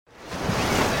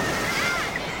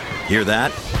Hear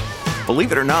that?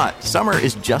 Believe it or not, summer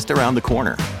is just around the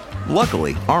corner.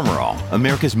 Luckily, Armor All,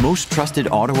 America's most trusted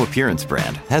auto appearance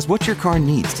brand, has what your car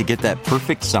needs to get that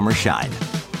perfect summer shine.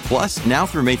 Plus, now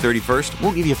through May 31st,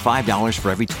 we'll give you $5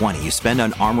 for every $20 you spend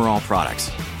on Armor All products.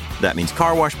 That means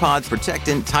car wash pods,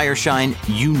 protectant, tire shine,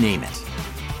 you name it.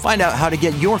 Find out how to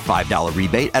get your $5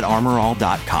 rebate at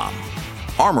armorall.com.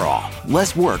 Armor All,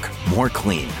 less work, more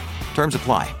clean. Terms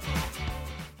apply.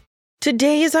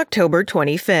 Today is October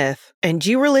 25th, and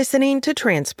you are listening to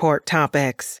Transport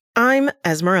Topics. I'm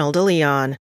Esmeralda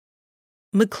Leon.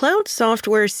 McLeod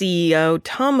Software CEO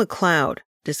Tom McLeod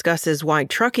discusses why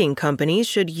trucking companies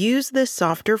should use this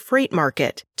softer freight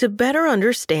market to better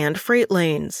understand freight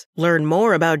lanes, learn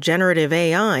more about generative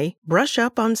AI, brush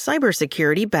up on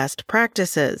cybersecurity best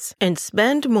practices, and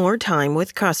spend more time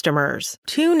with customers.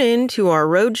 Tune in to our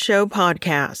Roadshow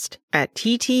podcast at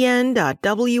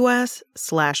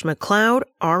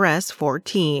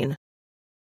ttn.ws/McLeodRS14.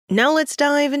 Now let's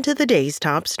dive into the day's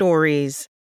top stories.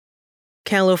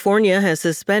 California has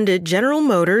suspended General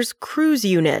Motors' Cruise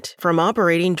unit from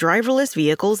operating driverless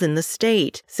vehicles in the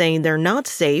state, saying they're not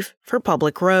safe for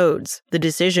public roads. The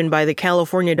decision by the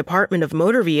California Department of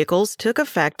Motor Vehicles took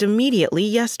effect immediately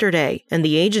yesterday, and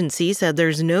the agency said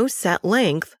there's no set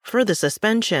length for the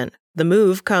suspension. The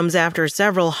move comes after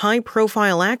several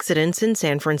high-profile accidents in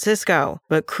San Francisco,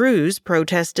 but Cruise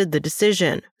protested the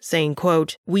decision, saying,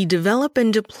 quote, "We develop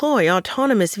and deploy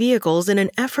autonomous vehicles in an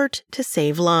effort to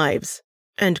save lives,"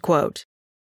 end quote.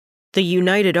 The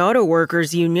United Auto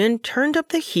Workers Union turned up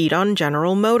the heat on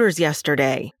General Motors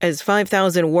yesterday, as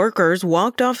 5,000 workers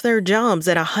walked off their jobs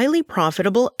at a highly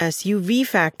profitable SUV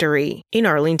factory in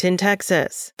Arlington,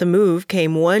 Texas. The move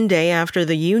came one day after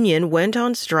the union went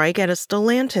on strike at a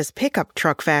Stellantis pickup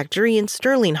truck factory in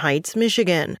Sterling Heights,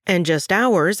 Michigan, and just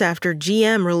hours after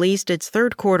GM released its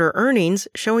third-quarter earnings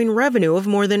showing revenue of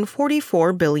more than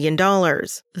 $44 billion.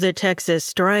 The Texas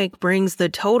strike brings the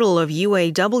total of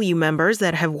UAW members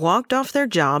that have walked off their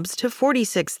jobs to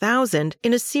 46,000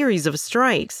 in a series of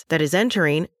strikes that is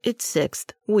entering its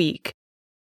sixth week.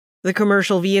 The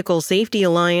Commercial Vehicle Safety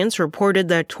Alliance reported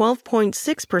that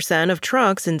 12.6% of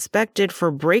trucks inspected for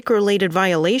brake-related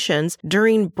violations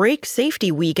during Brake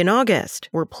Safety Week in August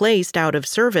were placed out of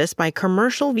service by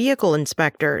commercial vehicle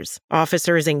inspectors.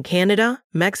 Officers in Canada,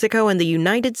 Mexico, and the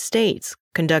United States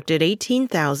conducted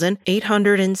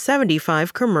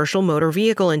 18,875 commercial motor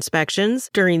vehicle inspections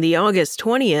during the August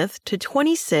 20th to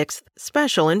 26th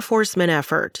special enforcement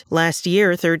effort. Last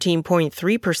year,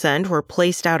 13.3% were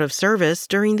placed out of service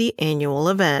during the annual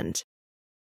event.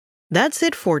 That's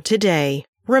it for today.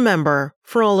 Remember,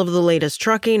 for all of the latest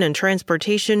trucking and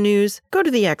transportation news, go to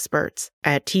the experts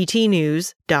at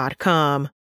ttnews.com.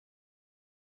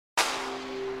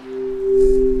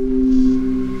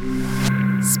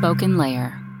 Spoken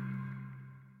Layer.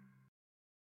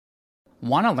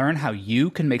 Want to learn how you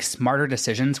can make smarter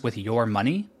decisions with your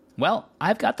money? Well,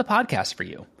 I've got the podcast for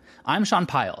you. I'm Sean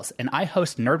Piles, and I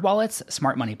host NerdWallet's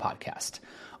Smart Money Podcast.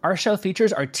 Our show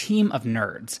features our team of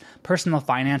nerds, personal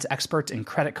finance experts in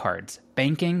credit cards,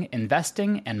 banking,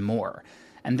 investing, and more.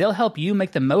 And they'll help you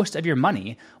make the most of your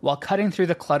money while cutting through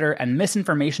the clutter and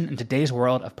misinformation in today's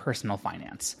world of personal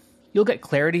finance. You'll get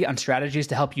clarity on strategies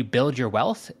to help you build your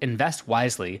wealth, invest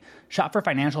wisely, shop for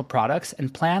financial products,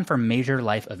 and plan for major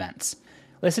life events.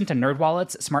 Listen to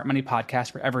NerdWallet's Smart Money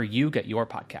Podcast wherever you get your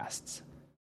podcasts.